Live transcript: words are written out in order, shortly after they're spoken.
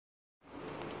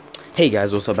Hey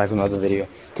guys, what's up? Back with another video.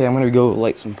 Okay, I'm gonna go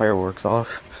light some fireworks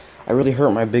off. I really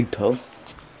hurt my big toe,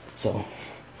 so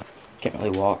can't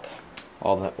really walk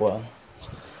all that well.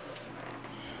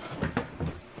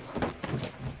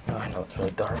 Oh, I know it's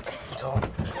really dark, so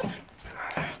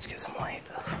let's get some light.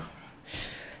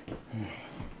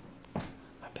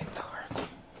 My big toe hurts.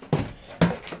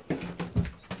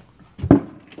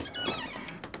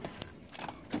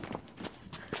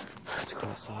 Let's go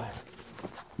outside.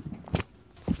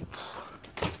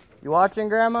 You watching,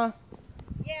 Grandma?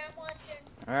 Yeah, I'm watching.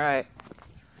 Alright.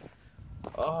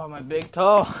 Oh, my big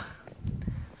toe.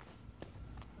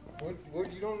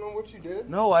 What? You don't know what you did?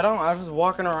 No, I don't. I was just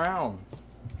walking around.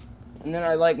 And then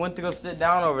I, went to go sit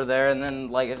down over there, and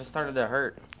then, it just started to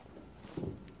hurt.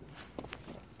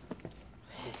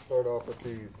 Let's start off with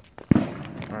these.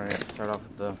 Alright, start off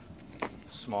with the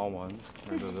small ones.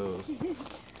 What are those?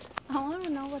 I want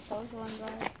to know what those ones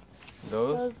are.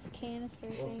 Those? Those canister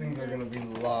Those things are going to be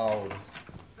loud.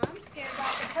 I'm scared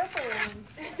about the purple ones.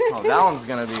 Oh, that one's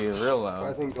going to be real I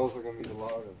loud. think those are going to be the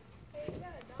loudest. Hey, you got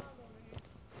a dog over here.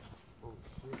 Oh,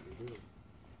 shit, you do.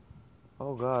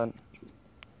 Oh, God.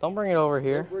 Don't bring it over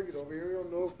here. Don't bring it over here. We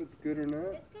don't know if it's good or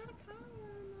not. It's got a collar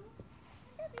on though.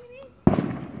 Yeah, baby.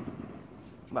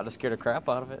 I'm about to scare the crap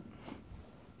out of it.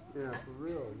 Yeah, for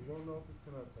real. You don't know if it's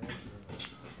going to attack you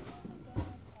or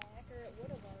It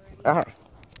would have already. Ah.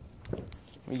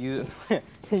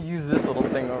 Use this little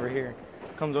thing over here.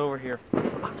 Comes over here. It's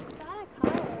got a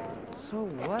collar on though. So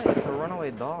what? It's a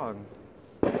runaway dog.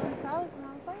 Don't tell us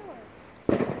not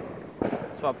fireworks.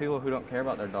 It's about people who don't care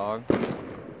about their dog.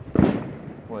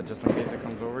 What, just in case it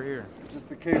comes over here? not.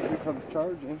 Just in case it comes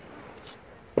charging.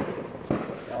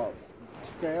 Oh,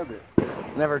 stab it.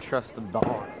 Never trust a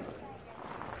dog.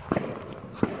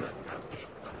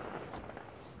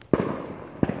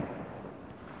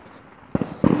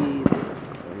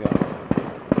 There we go.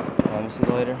 Almost see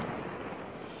you later.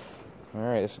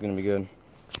 Alright, this is gonna be good.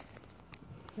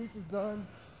 Piece is done.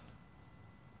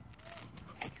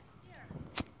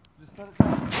 Just set it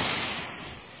down.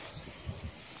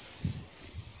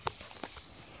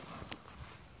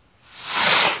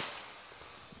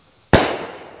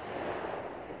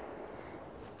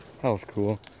 That was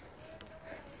cool.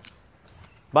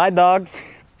 Bye, dog.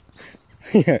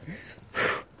 Yeah.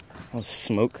 That was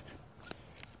smoke.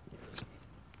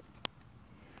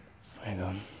 Hang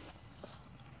on.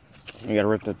 We gotta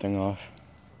rip that thing off.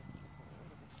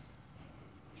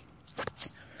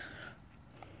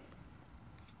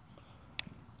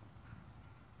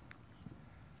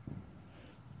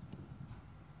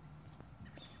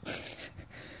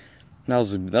 That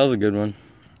was a good one.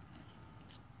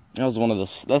 That was one of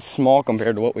the. That's small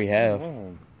compared to what we have.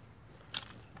 Oh.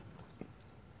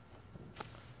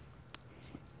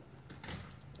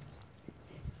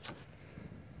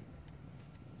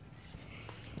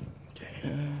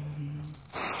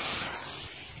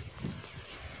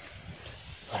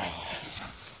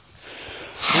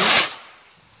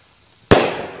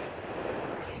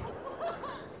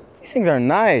 These things are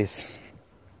nice.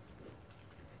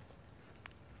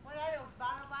 What are those,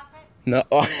 bottle rockets? No,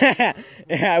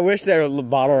 yeah, I wish they were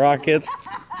bottle rockets.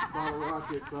 Bottle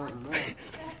rockets on that.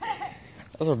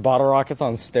 Those are bottle rockets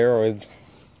on steroids.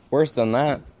 Worse than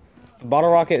that. If the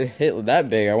bottle rocket hit that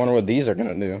big, I wonder what these are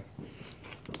gonna do.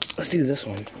 Let's do this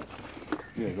one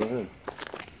Yeah, go ahead.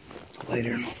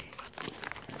 later.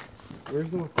 Where's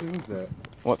those things at?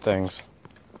 What things?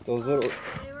 Those little.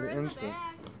 They were in the instant. bag.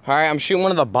 All right, I'm shooting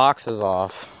one of the boxes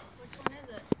off. Which one is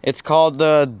it? It's called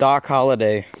the Doc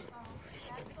Holiday.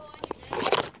 That's the one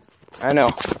you did? I know.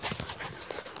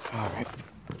 All right.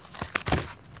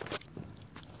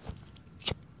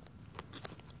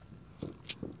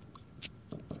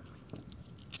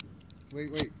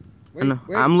 Wait. I know.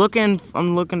 I'm looking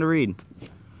to read.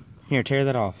 Here, tear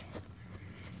that off.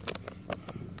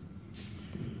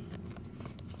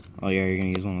 Oh yeah, you're gonna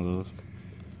use one of those.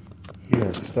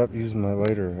 Yeah, stop using my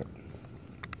lighter.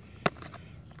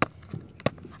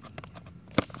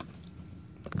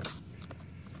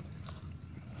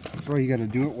 That's why you gotta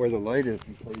do it where the light is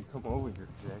before you come over here,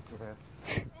 Jack. What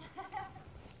is it?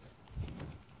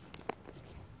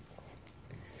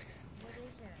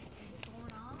 Is it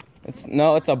going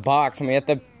off? It's a box. I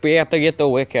mean, we have to get the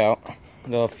wick out,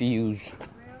 the fuse.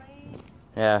 Really?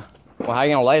 Yeah. Well, how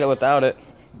you gonna light it without it?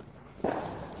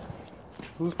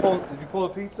 Did you pull a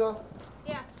pizza?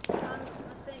 Yeah. On the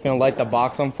thing. You gonna light the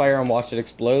box on fire and watch it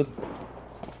explode?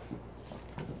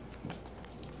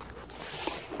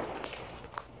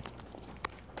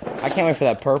 I can't wait for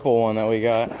that purple one that we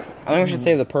got. I think we should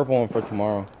save the purple one for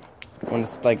tomorrow. When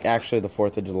it's like actually the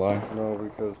 4th of July. No,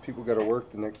 because people gotta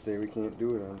work the next day. We can't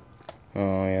do it on.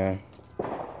 Oh, yeah.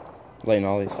 Lighting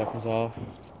all these suckers off.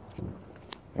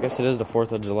 I guess it is the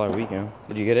 4th of July weekend.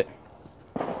 Did you get it?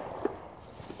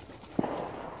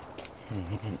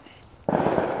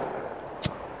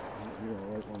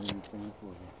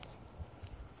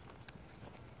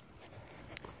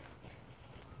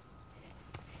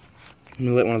 Let me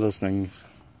light one of those things.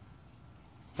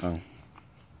 Oh.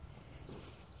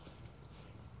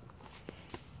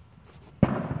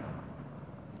 Yeah,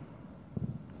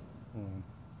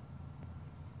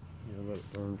 let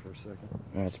it burn for a second.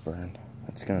 No, it's burned.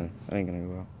 That ain't gonna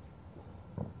go out.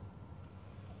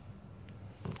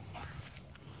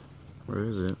 Where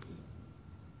is it?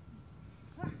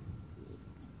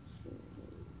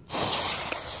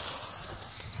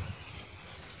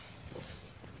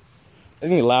 It's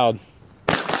gonna be loud.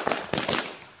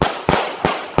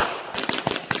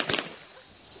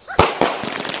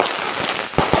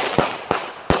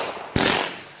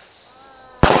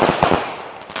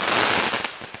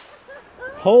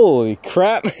 Holy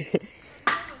crap.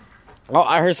 Oh,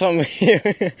 I heard something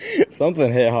here.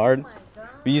 Something hit hard.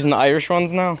 You using the Irish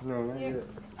ones now? No, not yet.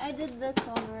 I did this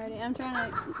one already. I'm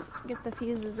trying to get the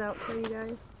fuses out for you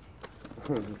guys.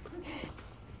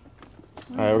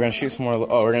 Alright, we're gonna shoot some more.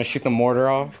 Oh, we're gonna shoot the mortar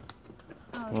off.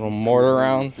 A little mortar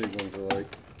round. Big ones are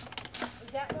like.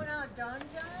 Is that one all done,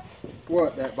 John?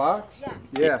 What, that box? Yeah.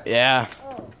 Yeah. Yeah.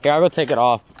 Oh. Here, I'll go take it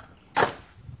off.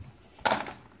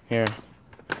 Here.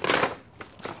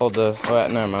 Hold the. Oh,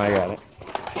 never mind, I got it.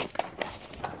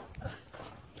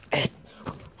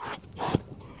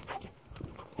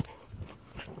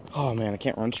 Oh man, I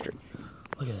can't run straight.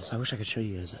 Look at this. I wish I could show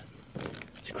you guys that.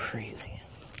 It's crazy.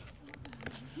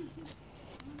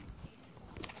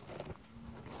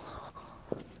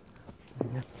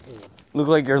 Look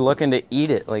like you're looking to eat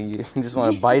it. Like you just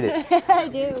want to bite it. I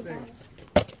do.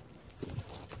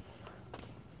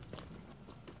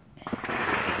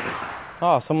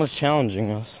 Oh, someone's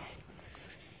challenging us.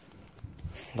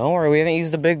 Don't worry, we haven't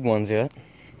used the big ones yet.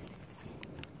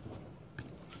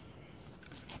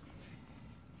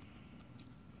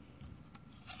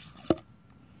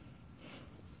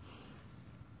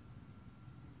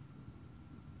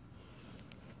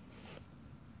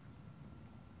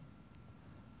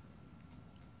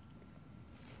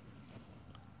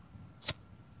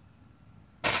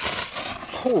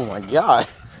 Oh my god.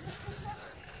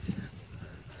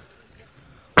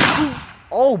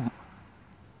 Oh.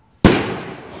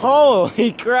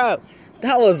 Holy crap.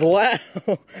 That was loud.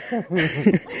 I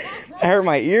hurt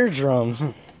my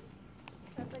eardrum.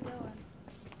 That's a good one.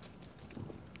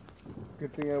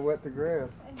 Good thing I wet the grass.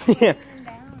 Yeah.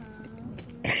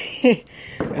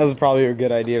 That was probably a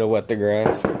good idea to wet the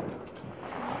grass. I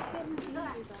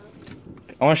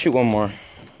want to shoot one more.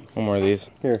 One more of these.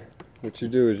 Here, what you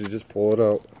do is you just pull it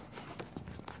out.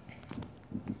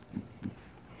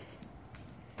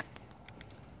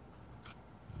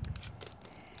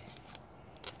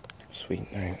 Sweet.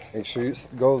 All right. Make sure it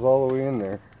goes all the way in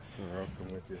there. Or else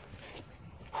I'm with you.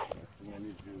 Last thing I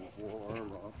need to do is pull the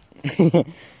arm off.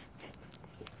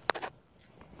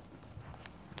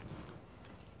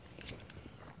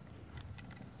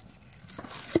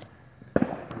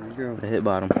 There you go. The hit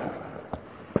bottom.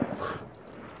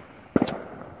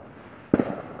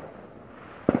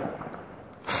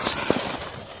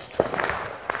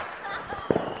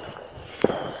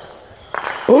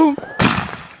 Boom!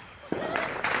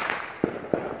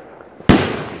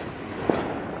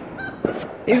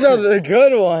 These are the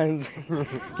good ones.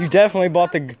 You definitely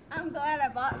bought the. I'm glad I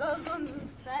bought those ones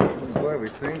instead. I'm glad we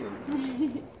seen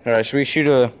them. All right, should we shoot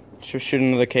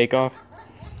another cake off?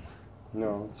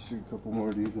 No, let's shoot a couple more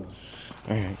of these off.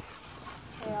 All right.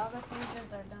 Okay, all the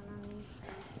fuses are done on these.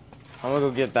 I'm gonna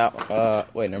go get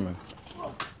that. Wait, never mind.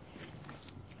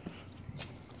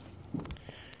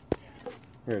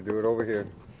 Here, do it over here.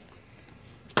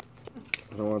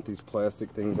 I don't want these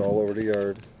plastic things all over the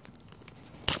yard.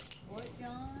 What,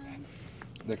 John?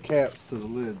 The caps to the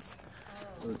lids.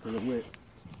 Or to the wick.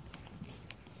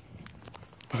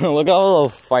 Look at all the little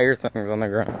fire things on the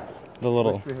ground. The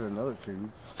little. Wish we had another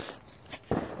tube.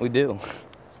 We do.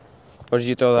 Or did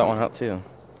you throw that one out too?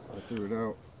 I threw it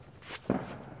out.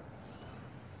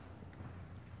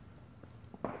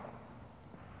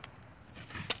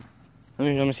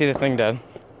 Let me see the thing, Dad.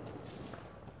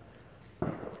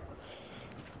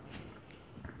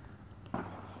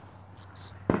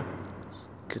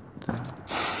 Get that.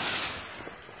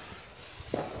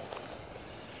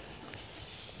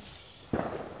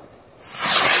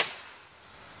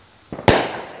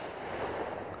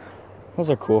 Those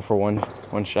are cool for one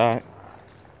shot.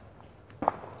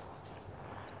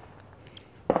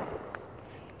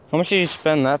 How much did you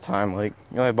spend that time? Like,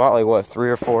 you only bought like what, 3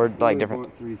 or 4 like different.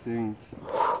 Bought 3 things.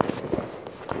 I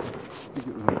think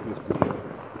it was like $50.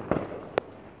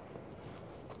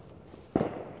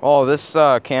 Oh, this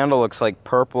candle looks like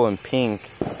purple and pink.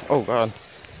 Oh god.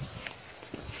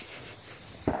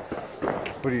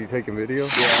 What are you taking video?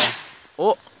 Yeah.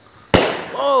 Oh.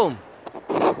 Boom.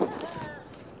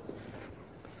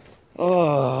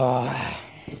 Oh.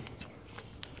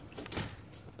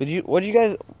 How'd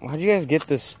you guys get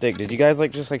this stick? Did you guys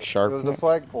like just like It sharpen was a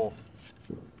flagpole.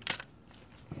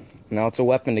 Now it's a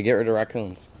weapon to get rid of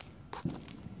raccoons.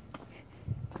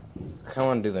 I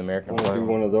want to do the American I'm flag. gonna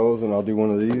do one of those and I'll do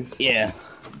one of these. Yeah.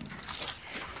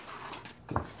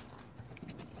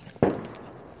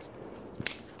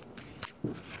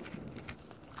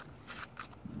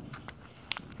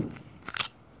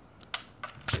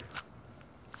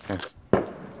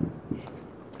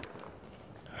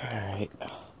 Alright.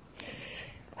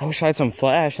 I wish I had some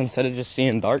flash instead of just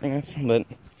seeing darkness, but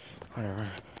whatever.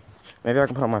 Maybe I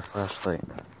can put on my flashlight.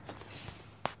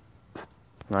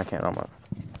 No, I can't on my...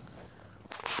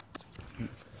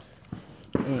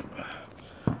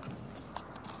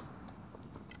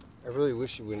 I really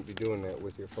wish you wouldn't be doing that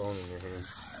with your phone in your hand.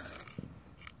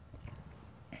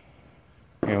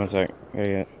 Here, one sec. Gotta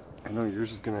get it. I know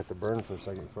yours is gonna have to burn for a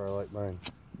second before I light mine.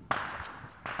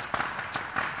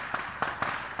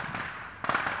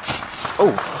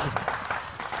 Oh!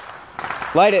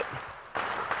 Light it!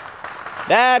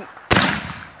 Dad!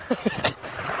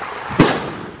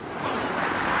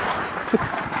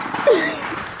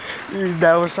 Your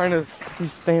dad was trying to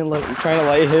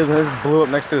light his and his blew up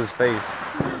next to his face.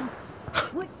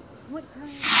 What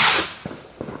kind?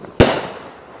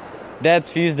 Dad's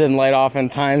fuse didn't light off in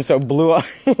time, so it blew up.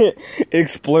 It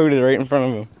exploded right in front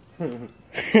of him.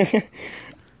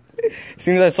 As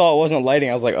soon as I saw it wasn't lighting,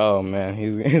 I was like, oh man,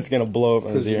 he's gonna blow up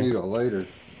in his Because you ear. need a lighter.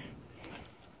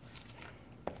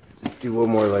 Just do one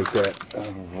more like that. I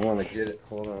want to get it.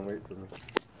 Hold on, wait for me.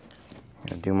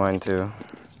 I do mine too.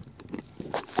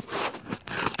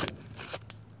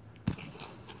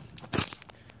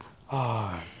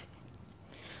 Oh.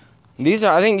 These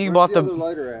are, I think you bought Where's the other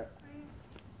lighter at?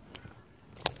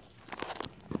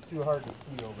 Too hard to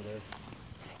see over there.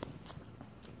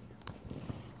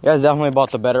 You guys definitely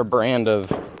bought the better brand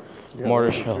of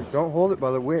mortar shell. Don't hold it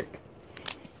by the wick.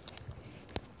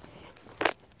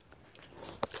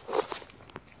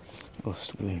 Oh,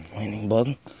 stupid lightning bug.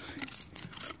 Look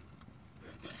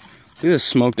at the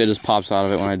smoke that just pops out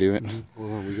of it when I do it.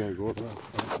 Hold on, we gotta go up now.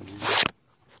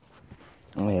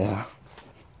 Oh yeah.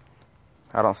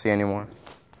 I don't see any more.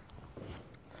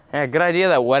 Yeah, good idea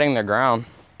that wetting the ground.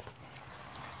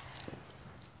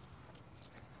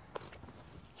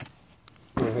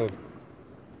 Go ahead.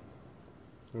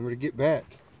 Remember to get back.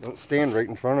 Don't stand right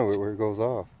in front of it where it goes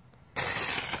off.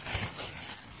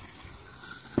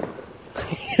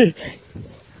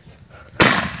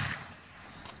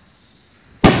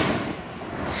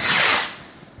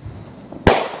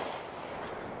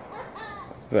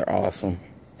 They're awesome.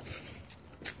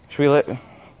 Should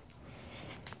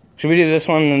we do this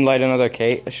one and light another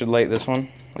cake? I should light this one,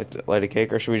 light a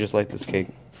cake, or should we just light this cake?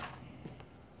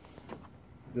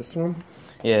 This one?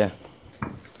 Yeah.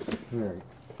 Alright.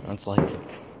 Let's light it.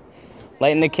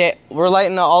 Lighting the cake. We're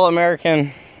lighting the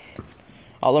all-American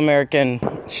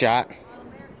shot.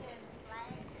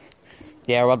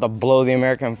 Yeah, we're about to blow the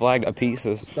American flag to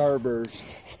pieces. Starburst.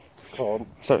 Called.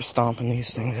 Start stomping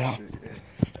these things out.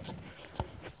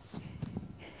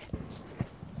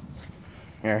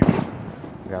 Here,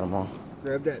 we got them all.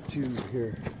 Grab that tube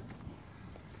here.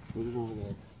 Put it over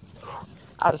there.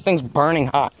 Ah, this thing's burning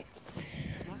hot.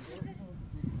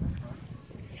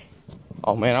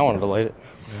 Oh man, I wanted to light it.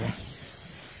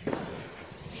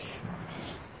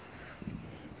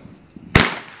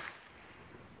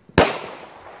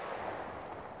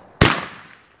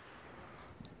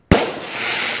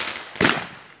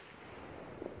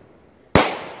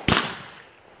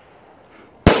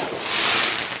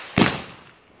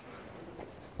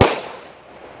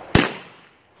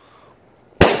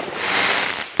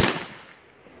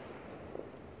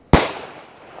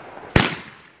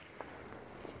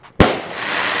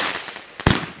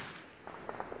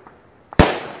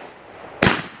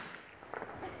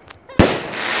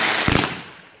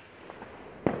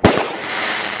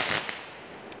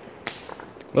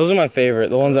 Those are my favorite.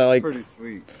 The ones that like. Pretty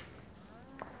sweet.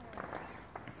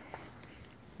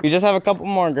 We just have a couple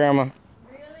more, Grandma.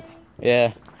 Really? Yeah.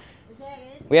 Is that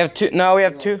it? We have two. No, we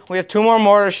have two. We have 2 more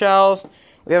mortar shells.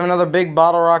 We have another big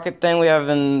bottle rocket thing. We have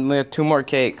 2 more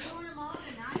cakes. Doing them all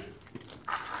tonight?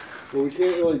 Well, we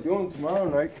can't really do them tomorrow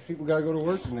night because people gotta go to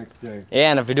work the next day.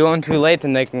 Yeah, and if we do them too late,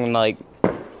 then they can like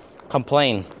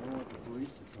Complain.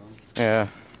 Yeah.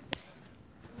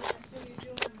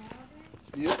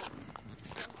 Yep.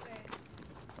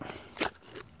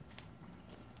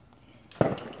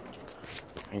 There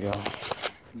you go.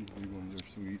 These big ones are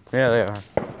sweet. Yeah, they are.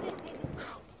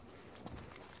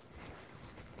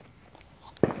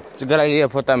 It's a good idea to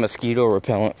put that mosquito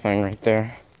repellent thing right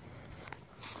there.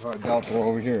 I doubt they're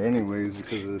over here anyways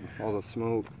because of all the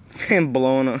smoke. And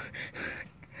blowing up.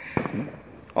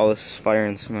 All this fire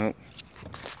and smoke.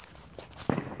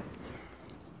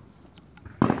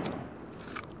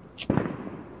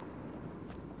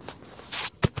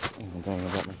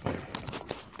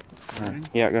 Alright,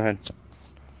 yeah, go ahead.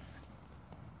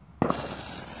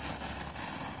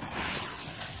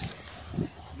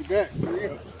 You bet,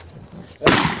 Korea.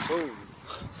 Boom.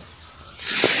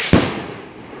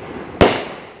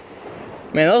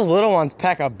 Man, those little ones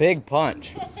pack a big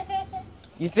punch.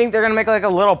 You think they're gonna make like a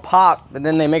little pop, but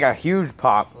then they make a huge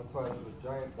pop. That's why there's a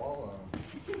giant ball on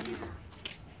them.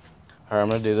 Alright, I'm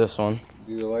gonna do this one.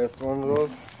 Do the last one of those?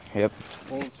 Yep.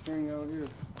 Pull the string out here.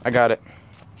 I got it.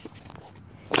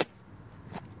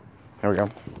 There we go.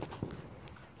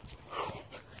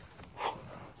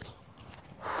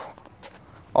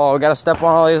 Oh, we gotta step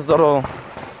on all these little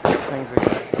things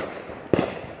again.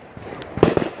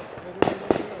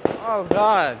 Oh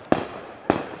God.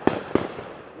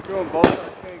 We're doing both our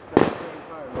cakes at the same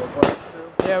time. Those last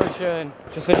two? Yeah, we should.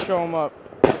 Just to show them up.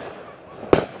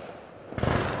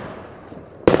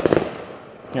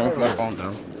 Here, put my phone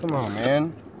down. Come on,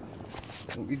 man.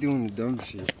 Don't be doing the dumb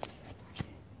shit.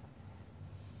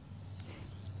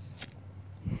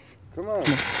 Come on.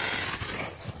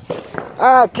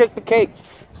 Ah, kick the cake.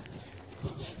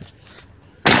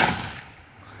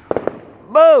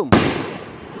 Boom!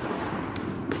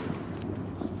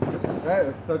 That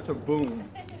is such a boom.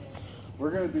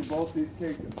 We're gonna do both these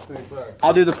cakes at the same time.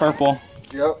 I'll do the purple.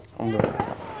 Yep. I'm good.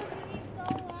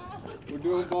 We're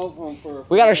doing both of them for.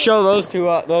 We gotta show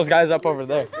those guys up over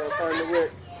there. Gotta find the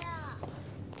wick.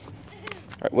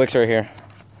 Alright, Wick's right here.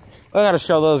 We gotta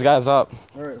show those guys up.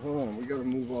 All right, hold on. We gotta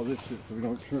move all this shit so we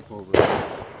don't trip over it.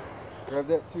 Grab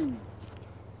that too.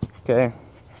 Okay.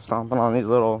 Stomping on these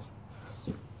little.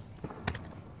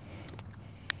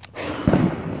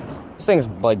 This thing's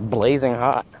like blazing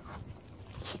hot.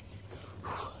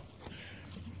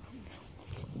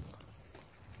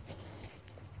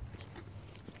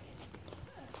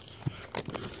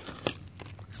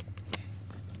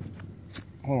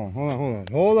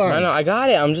 Hold on. No, I got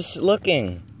it. I'm just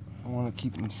looking. I want to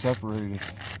keep them separated.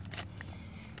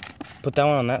 Put that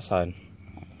one on that side.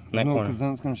 That No, corner. because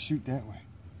then it's going to shoot that way.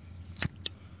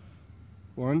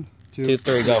 1, 2, 2,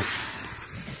 3, go.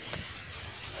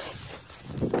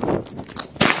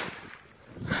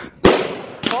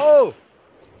 Oh!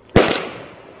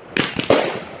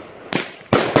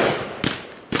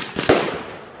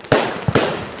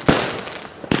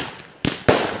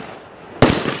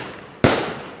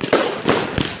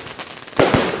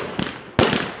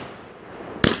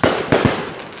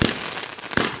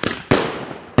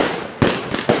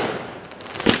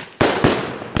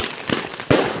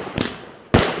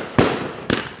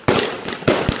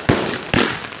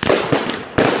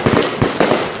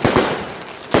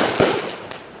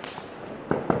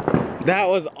 That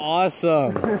was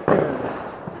awesome.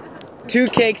 2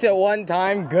 cakes at one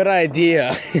time, good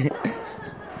idea.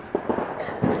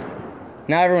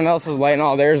 Now everyone else is lighting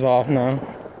all theirs off now.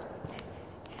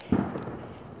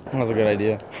 That was a good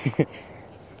idea.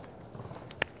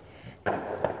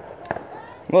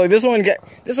 Look, this one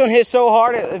hit so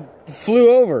hard it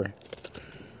flew over.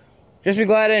 Just be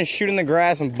glad I didn't shoot in the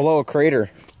grass and blow a crater.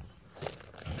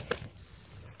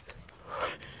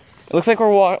 It looks like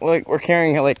we're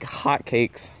carrying like hot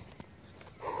cakes.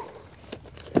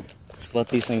 Just let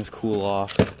these things cool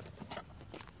off. Is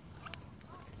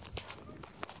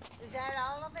that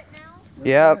all of it now?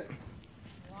 Yep.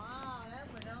 Wow, that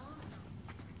was awesome.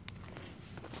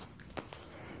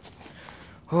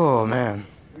 Oh man.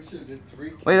 We should have did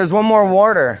 3. Wait, there's one more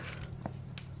water.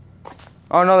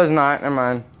 Oh no, there's not. Never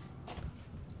mind.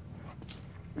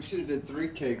 We should have did 3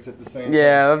 cakes at the same time.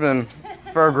 Yeah, that'd been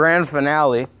for a grand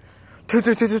finale.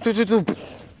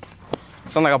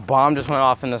 Sound like a bomb just went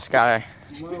off in the sky.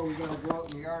 Well, we gotta go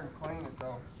out in the yard and clean it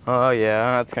though. Oh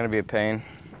yeah, that's gonna be a pain.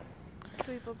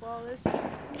 Sweep up all this.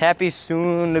 Happy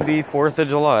soon to be 4th of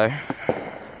July.